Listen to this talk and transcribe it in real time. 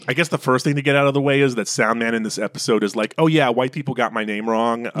I guess the first thing to get out of the way is that Soundman in this episode is like, oh yeah, white people got my name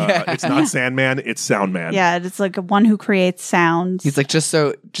wrong. It's not Sandman, it's Soundman. Yeah, it's like one who creates sounds. He's like, just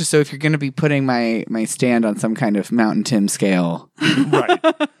so if you're going to be putting my stand on some kind of Mountain Tim scale, right?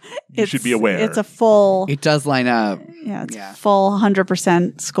 You should be aware. It's a full. It does line up. Yeah, it's full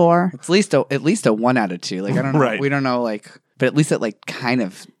 100% score. It's at least a 1 out of 2. Like I don't know. Right. We don't know. Like, but at least it like kind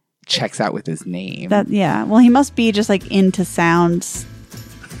of checks out with his name. Well, he must be just like into sounds.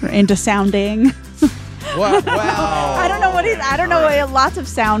 Into sounding. Wow. I don't know what I don't know. Lots of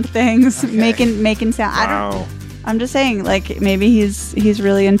sound things. Okay. Making sound. Wow. I'm just saying, like maybe he's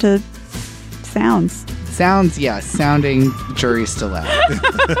really into sounds. Sounds, yeah. Sounding, jury's still out.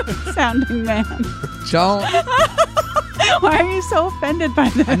 Sounding man. Don't. Why are you so offended by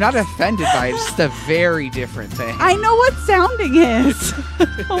that? I'm not offended by it. It's just a very different thing. I know what sounding is.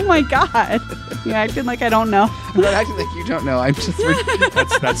 Oh my god. You're acting like I don't know. I'm not acting like you don't know. I'm just.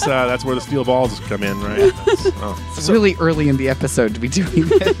 That's where the steel balls come in, right? It's really early in the episode to be doing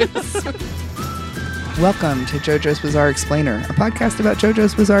this. Welcome to JoJo's Bizarre Explainer, a podcast about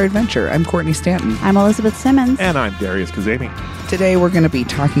JoJo's Bizarre Adventure. I'm Courtney Stanton. I'm Elizabeth Simmons. And I'm Darius Kazemi. Today we're going to be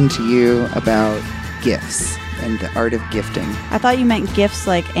talking to you about gifts and the art of gifting. I thought you meant gifts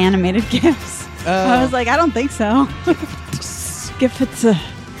like animated gifts. I was like, I don't think so.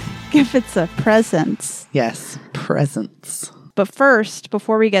 It's a presents. Yes, presents. But first,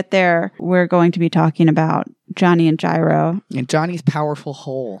 before we get there, we're going to be talking about Johnny and Gyro. And Johnny's powerful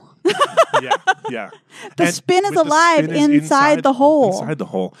hole. Yeah. The spin is alive inside the hole. Inside the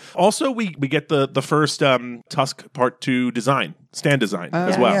hole. Also, we get the first Tusk Part 2 stand design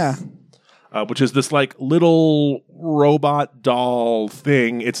as well. Yeah. Which is this like little robot doll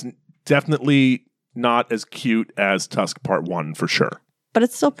thing. It's definitely not as cute as Tusk Part 1 for sure. But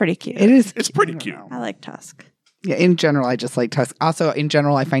it's still pretty cute. It is. It's pretty cute. I like Tusk. Yeah, in general, I just like Tusk. Also, in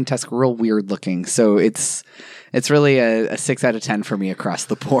general, I find Tusk real weird looking. So it's really a 6 out of 10 for me across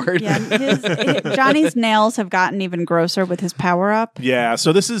the board. Yeah, Johnny's nails have gotten even grosser with his power up. Yeah,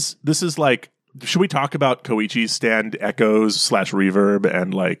 so this is like, should we talk about Koichi's stand echoes / reverb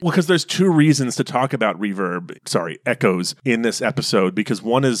and because there's two reasons to talk about echoes in this episode, because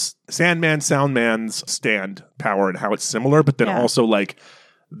one is Soundman's stand power and how it's similar, but then also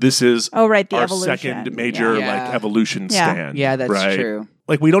this is our evolution. Second major evolution stand. Yeah, that's true.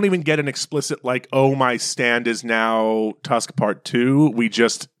 Like, we don't even get an explicit oh, my stand is now Tusk Part 2. We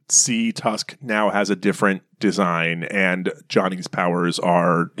just see Tusk now has a different design and Johnny's powers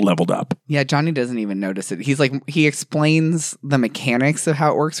are leveled up. Yeah, Johnny doesn't even notice it. He's like, he explains the mechanics of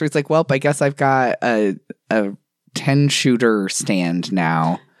how it works, where he's like, well, I guess I've got a 10-shooter stand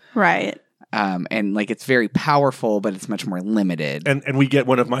now. Right. And it's very powerful, but it's much more limited. And we get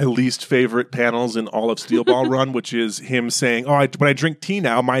one of my least favorite panels in all of Steel Ball Run, which is him saying, when I drink tea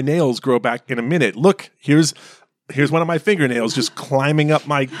now, my nails grow back in a minute. Look, here's one of my fingernails just climbing up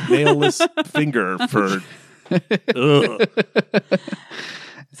my nailless finger for...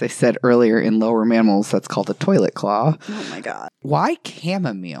 As I said earlier, in lower mammals, that's called a toilet claw. Oh my god. Why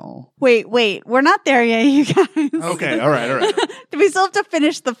chamomile? Wait. We're not there yet, you guys. Okay, all right. We still have to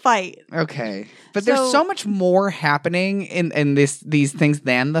finish the fight. Okay. But there's so much more happening in these things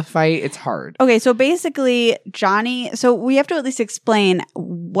than the fight. It's hard. Okay, so basically, Johnny... So we have to at least explain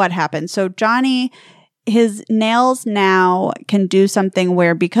what happened. So Johnny... His nails now can do something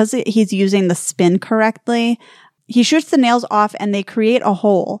where, because he's using the spin correctly, he shoots the nails off and they create a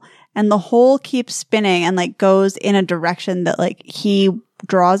hole. And the hole keeps spinning and goes in a direction that he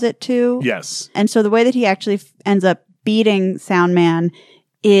draws it to. Yes. And so the way that he actually ends up beating Soundman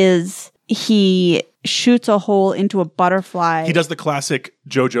is he shoots a hole into a butterfly. He does the classic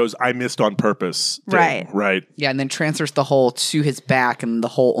JoJo's I missed on purpose thing. Right. Yeah, and then transfers the hole to his back, and the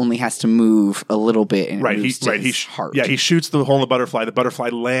hole only has to move a little bit. And his heart. Yeah, he shoots the hole in the butterfly. The butterfly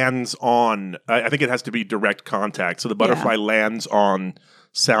lands on, I think it has to be direct contact. So the butterfly lands on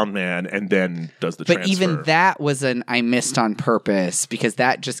Soundman and then does the transfer. But even that was an I missed on purpose, because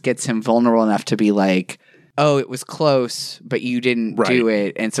that just gets him vulnerable enough to be like, oh, it was close, but you didn't do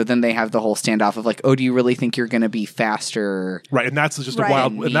it. And so then they have the whole standoff of oh, do you really think you're going to be faster? Right. And that's just a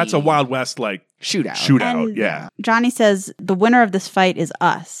Wild West shootout. And yeah. Johnny says the winner of this fight is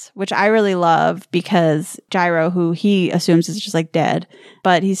us, which I really love, because Gyro, who he assumes is just dead,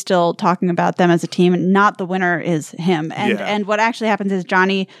 but he's still talking about them as a team, and not the winner is him. And what actually happens is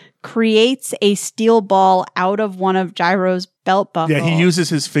Johnny creates a steel ball out of one of Gyro's belt buckles. Yeah, he uses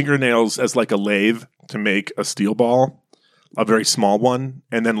his fingernails as a lathe to make a steel ball, a very small one,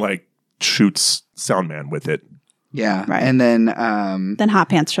 and then shoots Soundman with it. Yeah. Right. And then Hot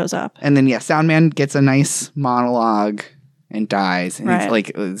Pants shows up. And then Soundman gets a nice monologue and dies. And he's like,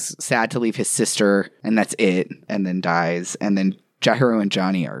 it's sad to leave his sister, and that's it, and then dies. And then Gyro and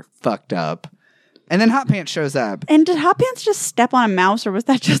Johnny are fucked up. And then Hot Pants shows up. And did Hot Pants just step on a mouse, or was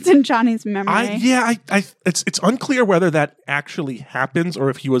that just in Johnny's memory? It's unclear whether that actually happens or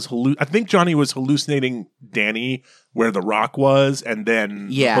if he was I think Johnny was hallucinating Danny where the rock was, and then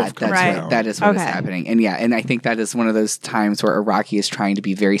that is what is happening. And and I think that is one of those times where Araki is trying to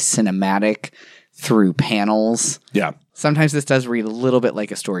be very cinematic through panels. Yeah. Sometimes this does read a little bit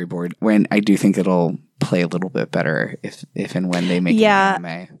like a storyboard, when I do think it'll play a little bit better if and when they make an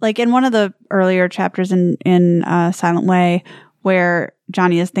anime. Like in one of the earlier chapters in Silent Way, where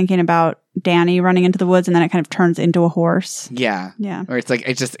Johnny is thinking about Danny running into the woods, and then it kind of turns into a horse. Yeah. Yeah. Or it's like,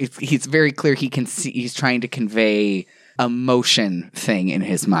 he's very clear he can see, he's trying to convey a motion thing in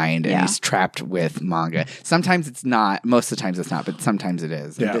his mind, and he's trapped with manga. Sometimes it's not, most of the times it's not, but sometimes it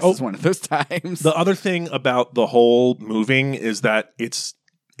is. And this is one of those times. The other thing about the hole moving is that it's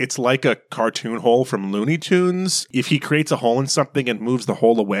like a cartoon hole from Looney Tunes. If he creates a hole in something and moves the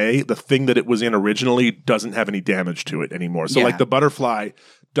hole away, the thing that it was in originally doesn't have any damage to it anymore. So like the butterfly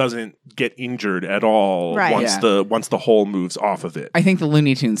doesn't get injured at all once the hole moves off of it. I think the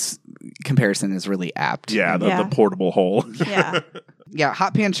Looney Tunes comparison is really apt. Yeah, the portable hole. Yeah. Yeah,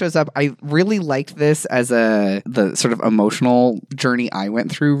 Hot Pants shows up. I really liked this as the sort of emotional journey I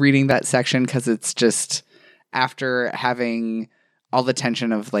went through reading that section, because it's just after having all the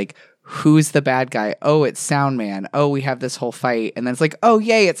tension of like, who's the bad guy? Oh, it's Soundman. Oh, we have this whole fight. And then it's like, oh,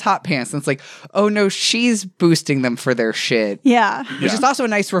 yay, it's Hot Pants. And it's like, oh, no, she's boosting them for their shit. Yeah. Which is also a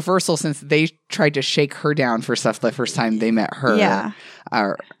nice reversal, since they tried to shake her down for stuff the first time they met her. Yeah.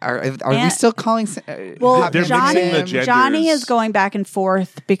 Are we still calling? Well, they're mixing the genders. Johnny is going back and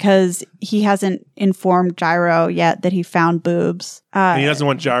forth because he hasn't informed Gyro yet that he found boobs. And he doesn't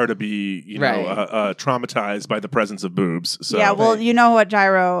want Gyro to be, traumatized by the presence of boobs. So. Yeah, well, you know what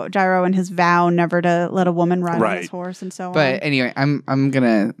Gyro and his vow never to let a woman ride on his horse and so on. But anyway, I'm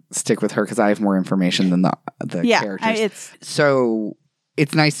gonna stick with her because I have more information than the characters. So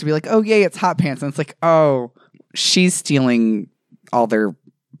it's nice to be like, oh yay, it's Hot Pants, and it's like, oh, she's stealing all their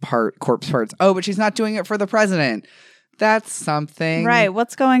corpse parts. Oh, but she's not doing it for the president. That's something. Right.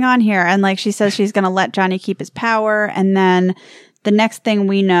 What's going on here? And like she says she's going to let Johnny keep his power. And then the next thing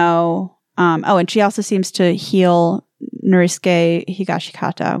we know, and she also seems to heal Norisuke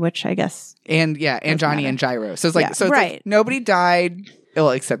Higashikata, which I guess. And Johnny and Gyro. So it's like, like nobody died.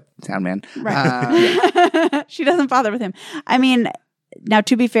 Well, except Soundman. Right. She doesn't bother with him. I mean, now,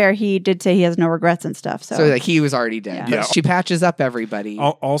 to be fair, he did say he has no regrets and stuff. So like he was already dead. Yeah. She patches up everybody.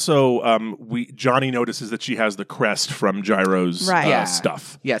 Also, Johnny notices that she has the crest from Gyro's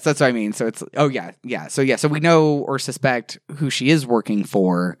stuff. Yes, that's what I mean. So it's So we know or suspect who she is working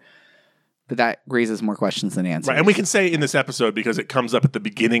for, but that raises more questions than answers. Right, and we can say in this episode, because it comes up at the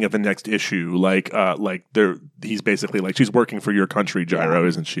beginning of the next issue, he's basically like, she's working for your country, Gyro,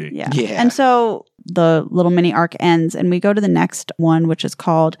 isn't she? Yeah. And so the little mini arc ends, and we go to the next one, which is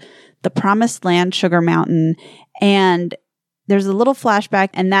called The Promised Land, Sugar Mountain. And there's a little flashback,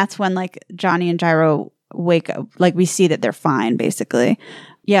 and that's when like Johnny and Gyro wake up. Like we see that they're fine, basically.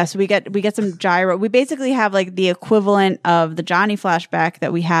 Yeah, so we get some Gyro. We basically have like the equivalent of the Johnny flashback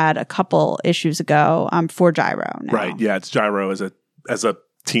that we had a couple issues ago for Gyro now. Right, yeah, it's Gyro as a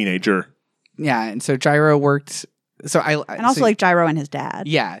teenager. Yeah, and so Gyro worked. Like Gyro and his dad.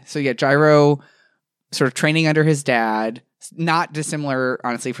 Yeah, so Gyro sort of training under his dad, not dissimilar,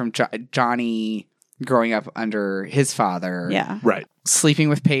 honestly, from Johnny growing up under his father. Yeah, right. Sleeping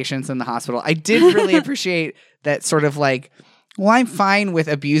with patients in the hospital. I did really appreciate that sort of like, well, I'm fine with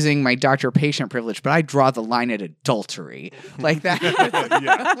abusing my doctor-patient privilege, but I draw the line at adultery. Like that.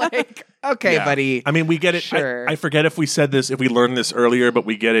 Like, okay, buddy. I mean, we get it. Sure. I forget if we said this, if we learned this earlier, but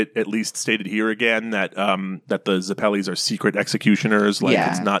we get it at least stated here again that that the Zappellis are secret executioners. Like,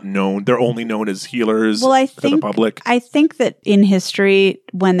 it's not known. They're only known as healers to the public. I think that in history,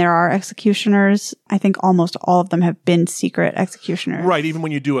 when there are executioners, I think almost all of them have been secret executioners. Right. Even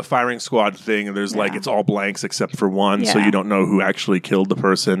when you do a firing squad thing, and there's like, it's all blanks except for one, so you don't know who actually killed the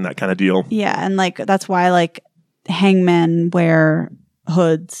person, that kind of deal. Yeah, and like that's why like hangmen wear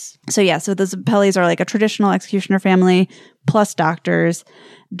hoods. So the Zappellis are like a traditional executioner family plus doctors.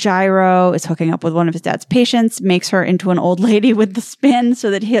 Gyro is hooking up with one of his dad's patients, makes her into an old lady with the spin so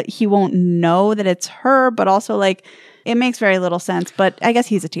that he won't know that it's her, but also like it makes very little sense, but I guess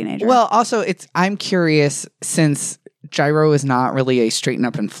he's a teenager. Well, also I'm curious, since Gyro is not really a straighten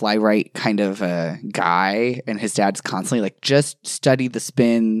up and fly right kind of a guy, and his dad's constantly like, just study the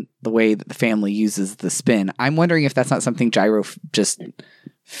spin the way that the family uses the spin. I'm wondering if that's not something Gyro just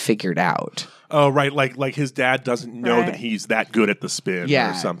figured out. Oh, right. Like his dad doesn't know that he's that good at the spin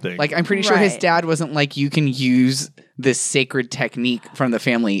or something. Like, I'm pretty sure his dad wasn't like, you can use this sacred technique from the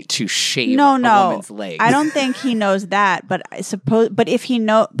family to shave a woman's legs. I don't think he knows that, but I suppose, but if he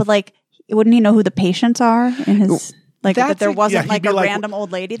like, wouldn't he know who the patients are in his... Like, that there wasn't like a random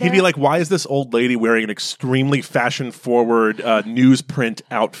old lady there? He'd be like, why is this old lady wearing an extremely fashion-forward newsprint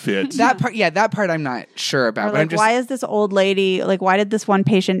outfit? That part I'm not sure about. Or but like, why is this old lady, like, why did this one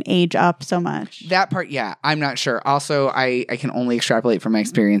patient age up so much? That part, I'm not sure. Also, I can only extrapolate from my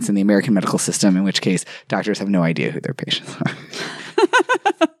experience in the American medical system, in which case doctors have no idea who their patients are.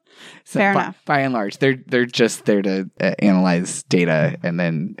 So Fair enough. By and large, they're just there to analyze data and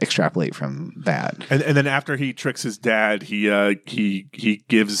then extrapolate from that. And then after he tricks his dad, he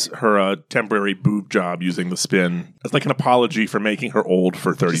gives her a temporary boob job using the spin. It's like an apology for making her old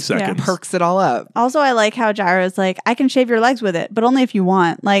for 30 seconds. Yeah, perks it all up. Also, I like how Gyro's like, I can shave your legs with it, but only if you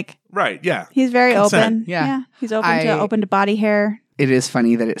want. Like, right? Yeah, he's very open. Yeah, he's open to body hair. It is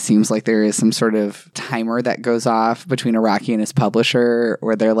funny that it seems like there is some sort of timer that goes off between Araki and his publisher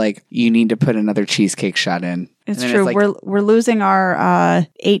where they're like, you need to put another cheesecake shot in. It's true. It's like, we're losing our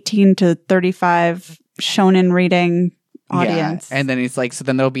 18 to 35 shonen reading audience. Yeah. And then it's like, so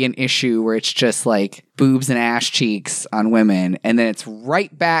then there'll be an issue where it's just like boobs and ass cheeks on women. And then it's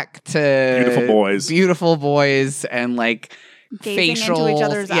right back to beautiful boys and like... Gazing facial into each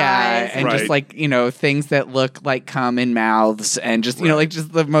other's eyes. And just like, things that look like cum in mouths and just, like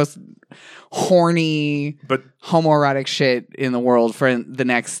just the most horny but homoerotic shit in the world for the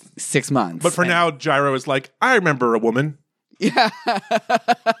next 6 months. But for now, Gyro is like, I remember a woman. Yeah.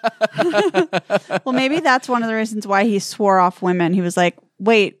 Well, maybe that's one of the reasons why he swore off women. He was like,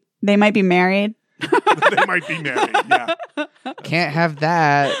 wait, they might be married. They might be married, yeah. Can't have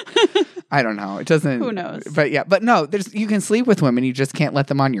that. I don't know. It doesn't. Who knows? But no, you can sleep with women. You just can't let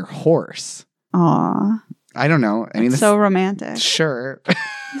them on your horse. Aw. I don't know. I mean, so romantic. Sure.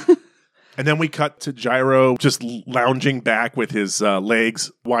 And then we cut to Gyro just lounging back with his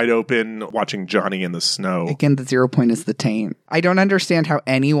legs wide open, watching Johnny in the snow. Again, the 0 point is the taint. I don't understand how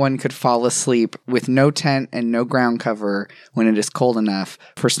anyone could fall asleep with no tent and no ground cover when it is cold enough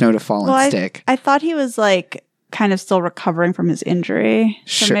for snow to fall and stick. I thought he was like kind of still recovering from his injury.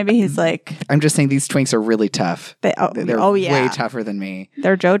 So sure. Maybe he's like... I'm just saying these twinks are really tough. They're way tougher than me.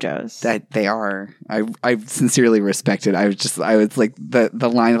 They're JoJo's. They are. I sincerely respect it. I was like the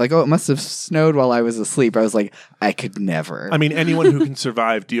line of like, oh, it must have snowed while I was asleep. I was like, I could never. I mean, anyone who can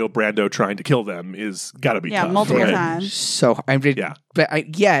survive Dio Brando trying to kill them is got to be tough. Yeah, multiple times. So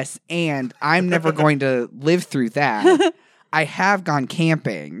yes, and I'm never going to live through that. I have gone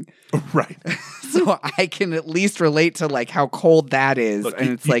camping. Right. So I can at least relate to like how cold that is. Look,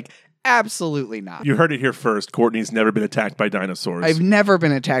 and it's like, absolutely not. You heard it here first. Courtney's never been attacked by dinosaurs. I've never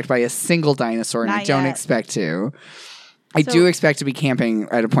been attacked by a single dinosaur, and I don't expect to. I do expect to be camping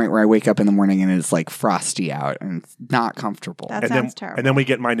at a point where I wake up in the morning and it's like frosty out and it's not comfortable. That sounds terrible. And then we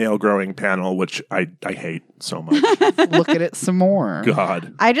get my nail growing panel, which I hate so much. Look at it some more.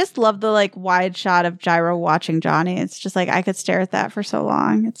 God. I just love the like wide shot of Gyro watching Johnny. It's just like I could stare at that for so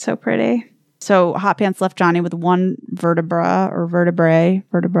long. It's so pretty. So Hot Pants left Johnny with one vertebra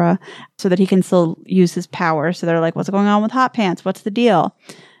so that he can still use his power. So they're like, what's going on with Hot Pants? What's the deal?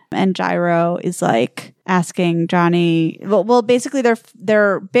 And Gyro is like asking Johnny. Well, basically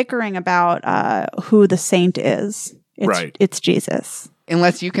they're bickering about who the saint is. It's Jesus.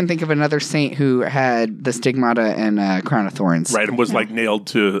 Unless you can think of another saint who had the stigmata and crown of thorns, right, and was like nailed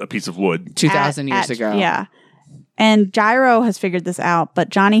to a piece of wood 2,000 years ago. Yeah, and Gyro has figured this out, but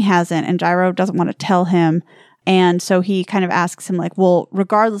Johnny hasn't, and Gyro doesn't want to tell him. And so he kind of asks him, like, well,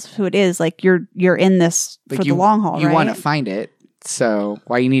 regardless of who it is, like you're in this for the long haul, right? You want to find it. So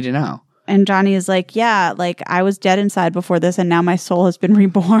why you need to know? And Johnny is like, yeah, like I was dead inside before this, and now my soul has been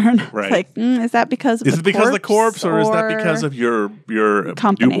reborn. Right? Like, is that because of is the corpse, or is that because of your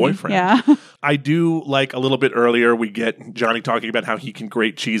company? New boyfriend? Yeah. I do like a little bit earlier. We get Johnny talking about how he can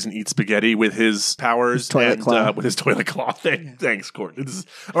grate cheese and eat spaghetti with his powers, with his toilet claw. Thanks, Court.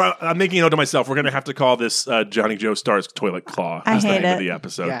 I'm making a note to myself. We're going to have to call this Johnny Joestar's toilet claw. I hate the name it. of the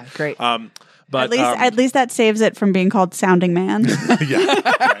episode. Yeah, great. But at least that saves it from being called Sounding Man.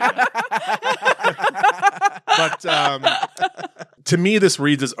 Yeah. But to me, this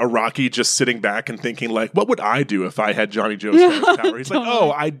reads as Araki just sitting back and thinking, like, what would I do if I had Johnny Joestar's power? He's like,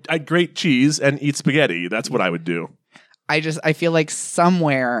 oh, I'd grate cheese and eat spaghetti. That's what I would do. I feel like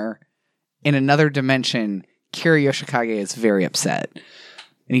somewhere in another dimension, Kira Yoshikage is very upset.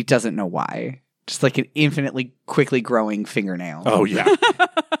 And he doesn't know why. Just like an infinitely quickly growing fingernail. Oh, yeah.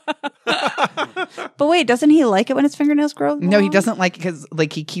 But wait, doesn't he like it when his fingernails grow long? No, he doesn't like it because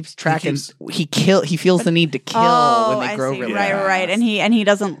like he keeps track and he feels the need to kill when they grow really fast. Right. And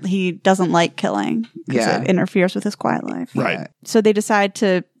he doesn't like killing because it interferes with his quiet life. Right. Yeah. So they decide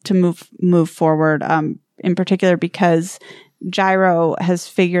to move forward, in particular because Gyro has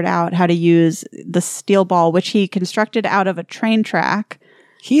figured out how to use the steel ball, which he constructed out of a train track.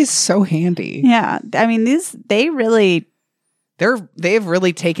 He is so handy. Yeah. I mean, They have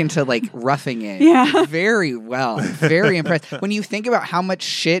really taken to like roughing it very well. Very impressed. When you think about how much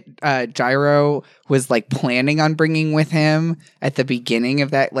shit Gyro was like planning on bringing with him at the beginning of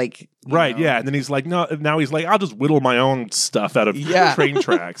that, like right, yeah. And then he's like, no, now he's like, I'll just whittle my own stuff out of train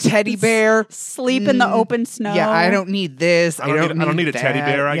tracks. Teddy bear. Sleep in the open snow. Yeah, I don't need this. I don't need a teddy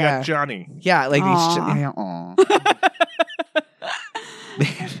bear. I got Johnny. Yeah, like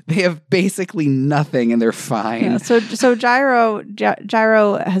they have basically nothing and they're fine. Yeah, so Gyro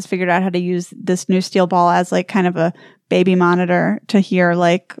has figured out how to use this new steel ball as like kind of a baby monitor to hear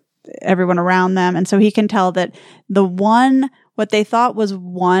like everyone around them. And so he can tell that what they thought was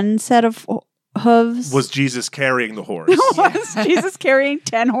one set of hooves was Jesus carrying the horse. Was Jesus carrying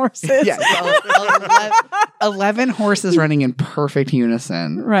 10 horses. Yeah, 11 horses running in perfect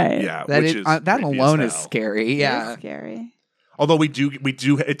unison. Right. Yeah, that alone is scary. Yeah. It's scary. Although we do,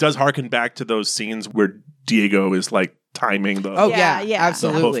 it does harken back to those scenes where Diego is like timing the. Oh yeah,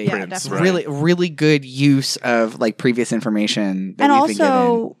 absolutely. Hoofprints, right. Really, really good use of like previous information. That and we've been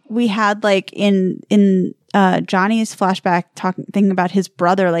also, given. We had like in Johnny's flashback thinking about his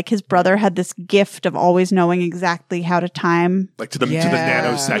brother. Like his brother had this gift of always knowing exactly how to time, like to the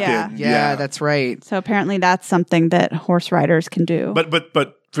nanosecond. Yeah, that's right. So apparently, that's something that horse riders can do.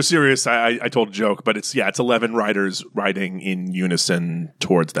 But for serious, I told a joke, but it's 11 riders riding in unison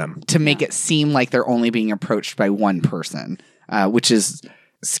towards them to make it seem like they're only being approached by one person, which is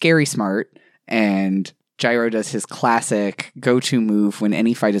scary smart. And Gyro does his classic go-to move when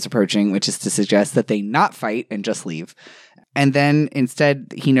any fight is approaching, which is to suggest that they not fight and just leave. And then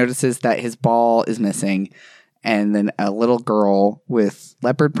instead, he notices that his ball is missing. And then a little girl with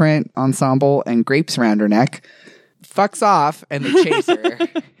leopard print ensemble and grapes around her neck fucks off, and they chase her.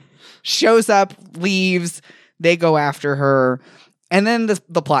 Shows up, leaves, they go after her, and then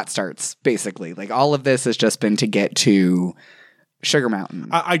the plot starts, basically. Like, all of this has just been to get to Sugar Mountain.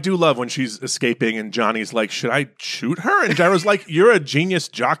 I do love when she's escaping and Johnny's like, should I shoot her? And Gyro's like, you're a genius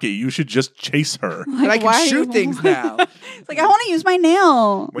jockey. You should just chase her. Like, I can shoot things now. It's like, I want to use my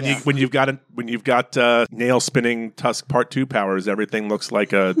nail. When you've got nail spinning tusk part 2 powers, everything looks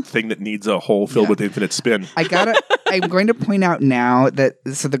like a thing that needs a hole filled with infinite spin. I'm going to point out now that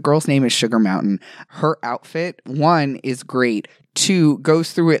so the girl's name is Sugar Mountain. Her outfit, 1, is great. 2,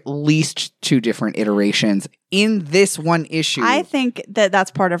 goes through at least 2 different iterations in this one issue. I think that's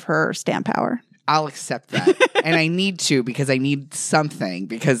part of her stand power. I'll accept that. And I need to because I need something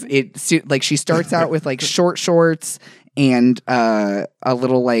because like she starts out with like short shorts and a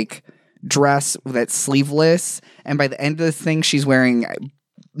little like dress that's sleeveless. And by the end of this thing, she's wearing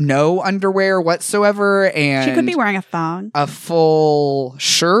no underwear whatsoever. And she could be wearing a thong. A full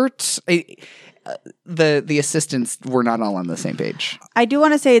shirt. The assistants were not all on the same page. I do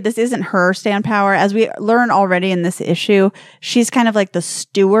want to say this isn't her stand power. As we learn already in this issue, she's kind of like the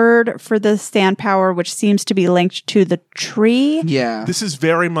steward for the stand power, which seems to be linked to the tree. Yeah. This is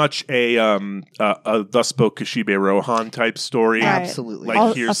very much a Thus Spoke Kashibe Rohan type story. Right. Absolutely.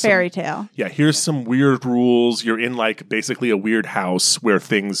 Like a fairy tale. Yeah, here's some weird rules. You're in like basically a weird house where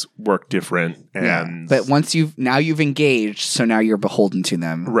things work different. And But once you've engaged, so now you're beholden to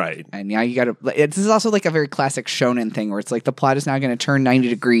them. Right. And now you got to... This is also like a very classic shonen thing where it's like the plot is now going to turn 90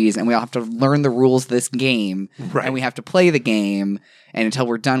 degrees and we all have to learn the rules of this game. Right. And we have to play the game. And until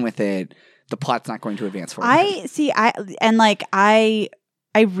we're done with it, the plot's not going to advance forward.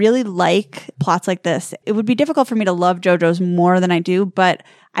 I really like plots like this. It would be difficult for me to love JoJo's more than I do, but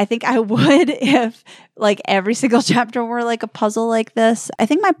I think I would if like every single chapter were like a puzzle like this. I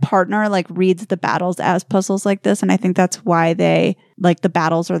think my partner like reads the battles as puzzles like this, and I think that's why they like the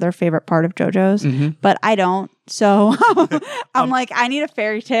battles are their favorite part of JoJo's. Mm-hmm. But I don't. So I'm like, I need a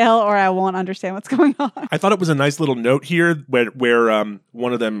fairy tale or I won't understand what's going on. I thought it was a nice little note here where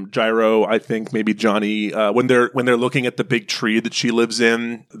one of them, Gyro, I think maybe Johnny, when they're looking at the big tree that she lives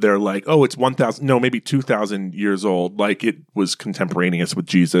in, they're like, oh, it's 1,000, no, maybe 2,000 years old. Like it was contemporaneous with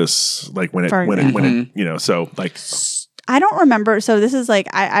Jesus. Like when it, you know, so like. I don't remember. So this is like,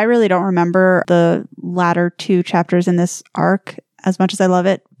 I really don't remember the latter 2 chapters in this arc as much as I love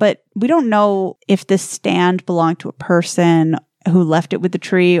it, but we don't know if this stand belonged to a person who left it with the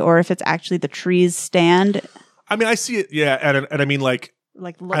tree or if it's actually the tree's stand. I mean, I see it, yeah, and I mean, like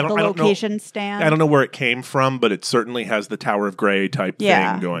the location stand. I don't know where it came from, but it certainly has the Tower of Grey type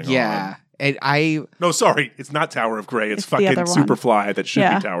thing going on. Yeah. No, sorry, it's not Tower of Grey. It's fucking Superfly that should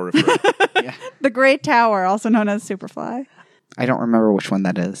be Tower of Grey. Yeah. The Great Tower, also known as Superfly. I don't remember which one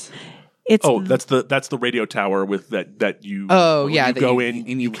that is. That's the radio tower with that you. Oh yeah, you go in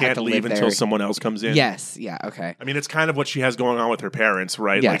and you can't leave until someone else comes in. Yes, yeah, okay. I mean, it's kind of what she has going on with her parents,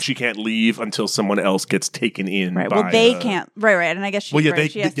 right? Yes. Like she can't leave until someone else gets taken in. Right. By, well, they can't. Right. And I guess she. Well, yeah,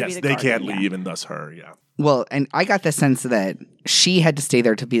 she has to be the they guardian, can't leave, and thus her. Yeah. Well, and I got the sense that she had to stay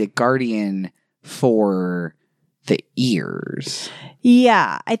there to be the guardian for the ears.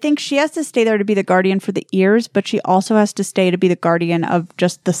 Yeah, I think she has to stay there to be the guardian for the ears, but she also has to stay to be the guardian of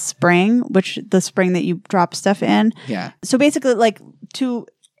just the spring, the spring that you drop stuff in. Yeah. So basically, like, to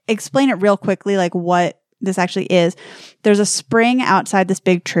explain it real quickly, like what this actually is, there's a spring outside this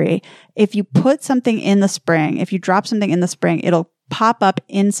big tree. If you put something in the spring, if you drop something in the spring, it'll pop up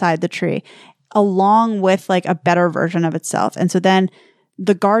inside the tree along with like a better version of itself. And so then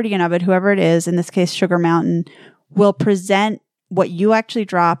the guardian of it, whoever it is, in this case, Sugar Mountain, will present what you actually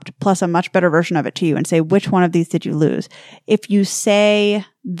dropped plus a much better version of it to you and say, which one of these did you lose? If you say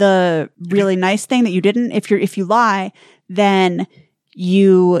the really nice thing that you didn't, if you lie, then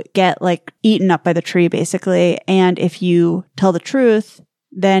you get like eaten up by the tree basically. And if you tell the truth,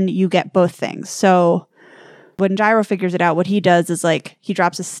 then you get both things. So when Gyro figures it out, what he does is like he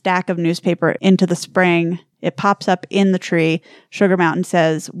drops a stack of newspaper into the spring. It pops up in the tree. Sugar Mountain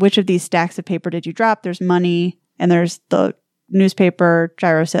says, which of these stacks of paper did you drop? There's money and there's the newspaper.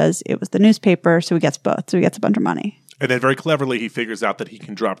 Gyro says it was the newspaper, so he gets both. So he gets a bunch of money. And then very cleverly, he figures out that he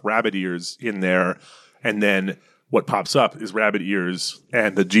can drop rabbit ears in there, and then what pops up is rabbit ears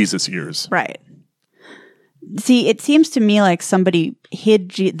and the Jesus ears. Right. See, it seems to me like somebody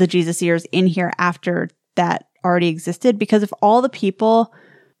hid the Jesus ears in here after that already existed, because if all the people,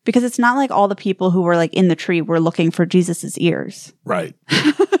 because it's not like all the people who were like in the tree were looking for Jesus's ears. Right.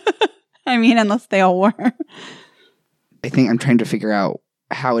 I mean, unless they all were. I think I'm trying to figure out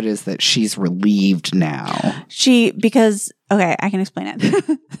how it is that she's relieved now. Okay, I can explain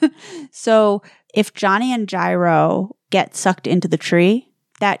it. So if Johnny and Gyro get sucked into the tree,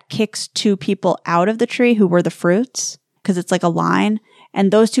 that kicks two people out of the tree who were the fruits, because it's like a line.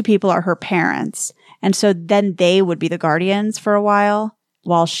 And those two people are her parents. And so then they would be the guardians for a while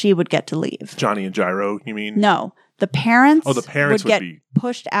she would get to leave. Johnny and Gyro, you mean? No. The parents, would get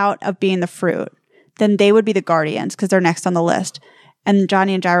pushed out of being the fruit. Then they would be the guardians because they're next on the list. And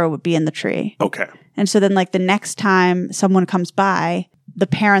Johnny and Gyro would be in the tree. Okay. And so then like the next time someone comes by, the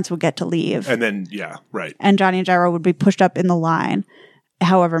parents would get to leave. And then, yeah, right. And Johnny and Gyro would be pushed up in the line,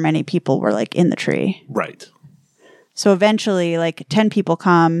 however many people were like in the tree. Right. So eventually, like 10 people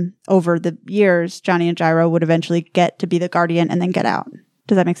come over the years, Johnny and Gyro would eventually get to be the guardian and then get out.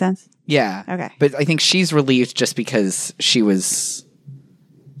 Does that make sense? Yeah. Okay. But I think she's relieved just because she was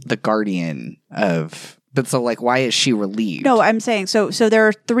the guardian of... But so, like, why is she relieved? No, I'm saying, so there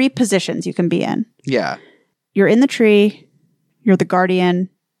are 3 positions you can be in. Yeah. You're in the tree, you're the guardian,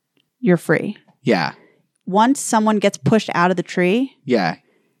 you're free. Yeah. Once someone gets pushed out of the tree... Yeah.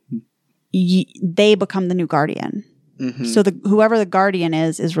 They become the new guardian. Mm-hmm. So whoever the guardian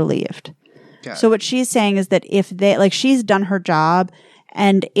is relieved. Got so what she's saying is that if they, like, she's done her job,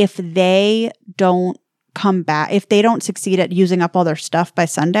 and if they don't come back, if they don't succeed at using up all their stuff by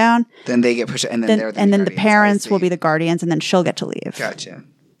sundown, then they get pushed, and then they're the parents will be the guardians, and then she'll get to leave. Gotcha.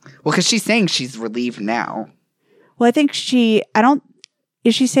 Well, because she's saying she's relieved now. Well, I think is she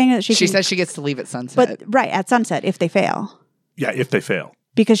saying that she says she gets to leave at sunset. But right, at sunset, if they fail. Yeah, if they fail.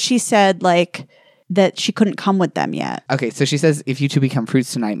 Because she said, like, that she couldn't come with them yet. Okay, so she says, if you two become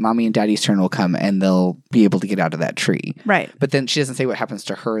fruits tonight, Mommy and Daddy's turn will come and they'll be able to get out of that tree. Right. But then she doesn't say what happens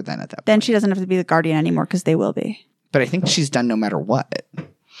to her then at that point. Then she doesn't have to be the guardian anymore because they will be. But I think she's done no matter what.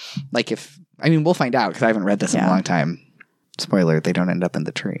 Like we'll find out because I haven't read this in a long time. Spoiler, they don't end up in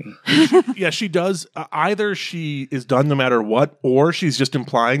the tree. Yeah, she does. Either she is done no matter what, or she's just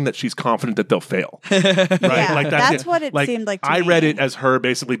implying that she's confident that they'll fail. Right? Yeah, like that's what it seemed like to I me. read it as her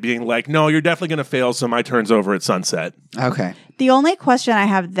basically being like, no, you're definitely going to fail, so my turn's over at sunset. Okay. The only question I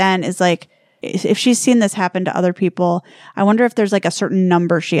have then is, like, if she's seen this happen to other people, I wonder if there's, like, a certain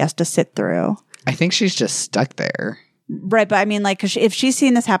number she has to sit through. I think she's just stuck there. Right, but I mean, like, 'cause if she's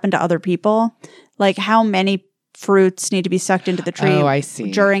seen this happen to other people, like, how many fruits need to be sucked into the tree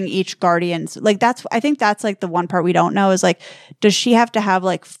during each guardian's, like, I think that's like the one part we don't know is, like, does she have to have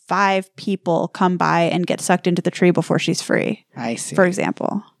like 5 people come by and get sucked into the tree before she's free? I see. For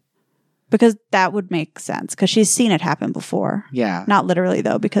example. Because that would make sense, because she's seen it happen before. Yeah. Not literally,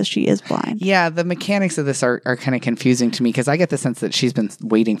 though, because she is blind. Yeah, the mechanics of this are kind of confusing to me, because I get the sense that she's been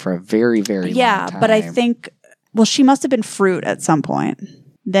waiting for a very, very long time. But I think, well, she must have been fruit at some point.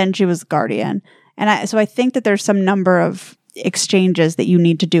 Then she was guardian. And so I think that there's some number of exchanges that you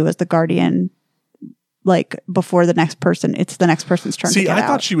need to do as the guardian, like before the next person, it's the next person's turn to get I out.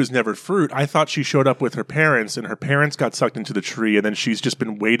 thought she was never fruit. I thought she showed up with her parents, and her parents got sucked into the tree, and then she's just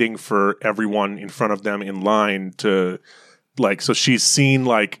been waiting for everyone in front of them in line to, like, so she's seen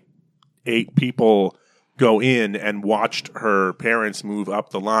like 8 people go in and watched her parents move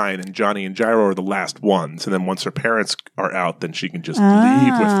up the line, and Johnny and Gyro are the last ones. And then once her parents are out, then she can just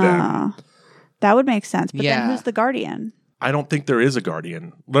leave with them. That would make sense. But Yeah. then who's the guardian? I don't think there is a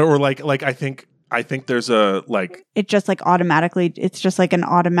guardian. Or like I think there's a like It just like automatically, it's just like an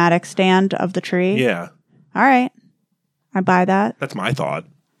automatic stand of the tree. yeah. All right. I buy that. That's my thought.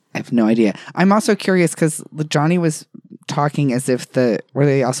 I have no idea. I'm also curious because Johnny was talking as if were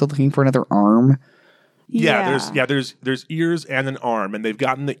they also looking for another arm? There's ears and an arm, and they've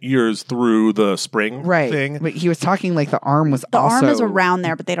gotten the ears through the spring thing. But he was talking like the arm was The also... arm is around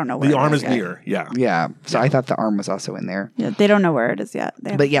there, but they don't know where The it arm is is yet. near, yeah. Yeah, so I thought the arm was also in there. Yeah, they don't know where it is yet.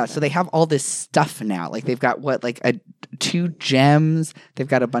 But yeah, so they have all this stuff now. Like they've got 2 gems. They've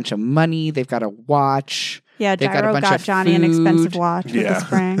got a bunch of money. They've got a watch. Yeah, They've Gyro got Johnny an expensive watch with the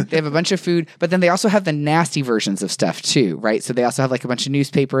spring. They have a bunch of food, but then they also have the nasty versions of stuff too, right? So they also have like a bunch of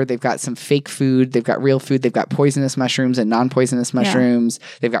newspaper. They've got some fake food. They've got real food. They've got poisonous mushrooms and non-poisonous mushrooms.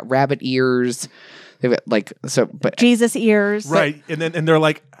 They've got rabbit ears. They've got but Jesus ears. Right. And they're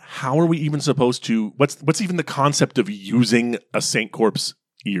like, how are we even supposed to, what's even the concept of using a Saint Corpse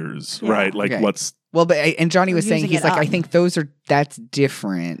ears, right? Like what's... Well, and Johnny was saying, using he's it like, I up. think that's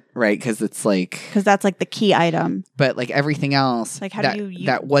different, right? Because it's like... Because that's like the key item. But like everything else, Like how do you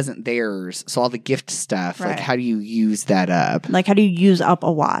that wasn't theirs. So all the gift stuff, Right. like how do you use that up? Like how do you use up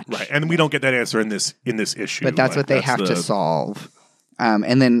a watch? Right. And we don't get that answer in this issue. But that's Like, what they have to solve.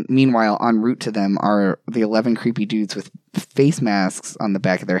 And then meanwhile, en route to them are the 11 creepy dudes with face masks on the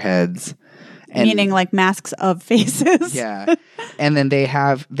back of their heads. And, Meaning like masks of faces. yeah. And then they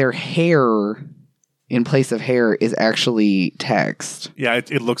have their hair... in place of hair is actually text. Yeah,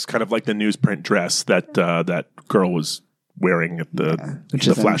 it looks kind of like the newsprint dress that that girl was wearing at the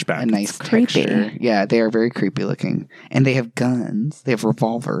flashback. A nice It's creepy. texture. Yeah, they are very creepy looking. And they have guns. They have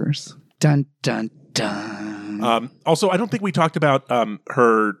revolvers. Dun, dun, dun. Also, I don't think we talked about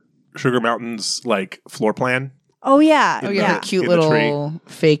her Sugar Mountain's like floor plan. Oh yeah. The cute in the little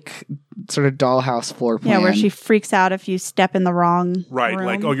fake sort of dollhouse floor plan. Yeah, where she freaks out if you step in the wrong Right, room.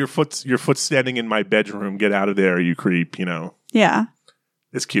 like, oh, your foot's standing in my bedroom. Get out of there, you creep. You know, Yeah.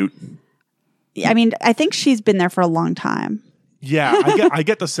 it's cute. I mean, I think she's been there for a long time. Yeah, I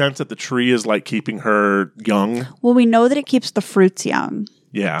get the sense that the tree is like keeping her young. Well, we know that it keeps the fruits young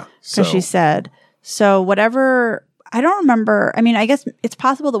Yeah, because she said so. Whatever. I don't remember. I mean, I guess it's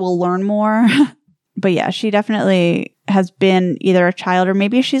possible that we'll learn more. But yeah, she definitely has been either a child or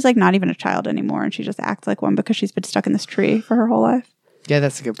maybe she's like not even a child anymore and she just acts like one because she's been stuck in this tree for her whole life. Yeah,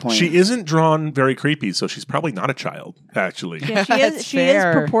 that's a good point. She isn't drawn very creepy, so she's probably not a child, actually. Yeah, That's she is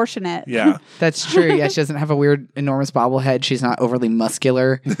fair. proportionate. Yeah. That's true. Yeah, she doesn't have a weird, enormous bobblehead. She's not overly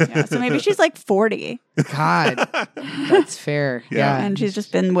muscular. Yeah, so maybe she's like 40 God, that's fair. Yeah. Yeah. and she's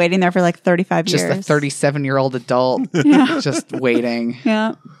just been waiting there for like 35 Just years. a 37-year-old adult just waiting.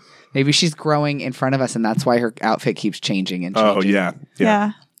 Yeah. Maybe she's growing in front of us, and that's why her outfit keeps changing and changing. Oh, yeah.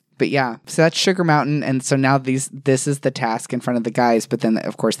 Yeah. But yeah, so that's Sugar Mountain, and so now this is the task in front of the guys. But then,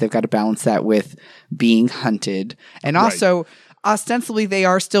 of course, they've got to balance that with being hunted, and also ostensibly they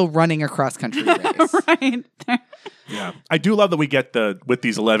are still running a cross country race. Right. Yeah. I do love that we get with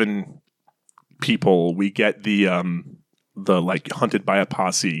these 11 people, we get the like hunted by a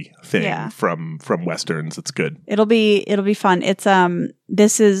posse thing from Westerns. It's good. It'll be fun. It's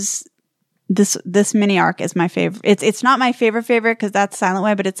this mini arc is my favorite. It's not my favorite because that's Silent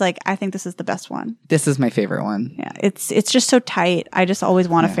Way, but it's like I think this is the best one. This is my favorite one. Yeah, it's just so tight. I just always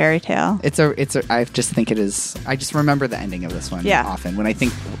want a fairy tale. I just think it is. I just remember the ending of this one often. When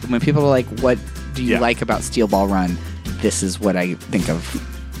people are like, "What do you like about Steel Ball Run?" This is what I think of.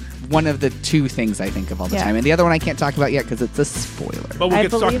 One of the 2 things I think of all the time. And the other one I can't talk about yet because it's a spoiler. But we'll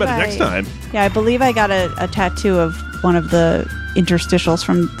get to talk about it next time. Yeah, I believe I got a tattoo of one of the interstitials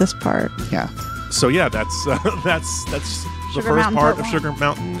from this part. Yeah. So yeah, that's the Sugar first Mountain part Part of 1. Sugar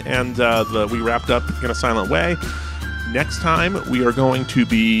Mountain, and we wrapped up in a silent way. Next time we are going to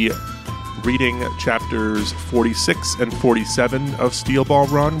be reading chapters 46 and 47 of Steel Ball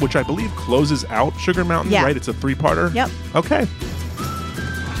Run, which I believe closes out Sugar Mountain, right? It's a 3-parter? Yep. Okay.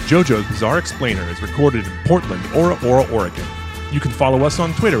 JoJo's Bizarre Explainer is recorded in Portland, Ora, Oregon. You can follow us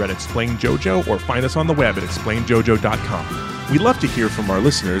on Twitter at ExplainJojo or find us on the web at explainjojo.com. We love to hear from our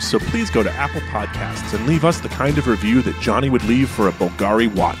listeners, so please go to Apple Podcasts and leave us the kind of review that Johnny would leave for a Bulgari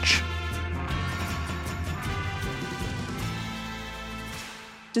watch.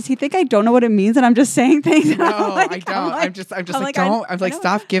 Does he think I don't know what it means and I'm just saying things? No, I don't. I'm just like, don't. I'm like,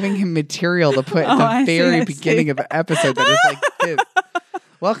 stop giving him material to put at the very beginning of an episode that is like this.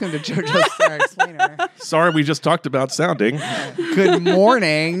 Welcome to Joestar Explainer. Sorry, we just talked about sounding. Good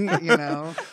morning,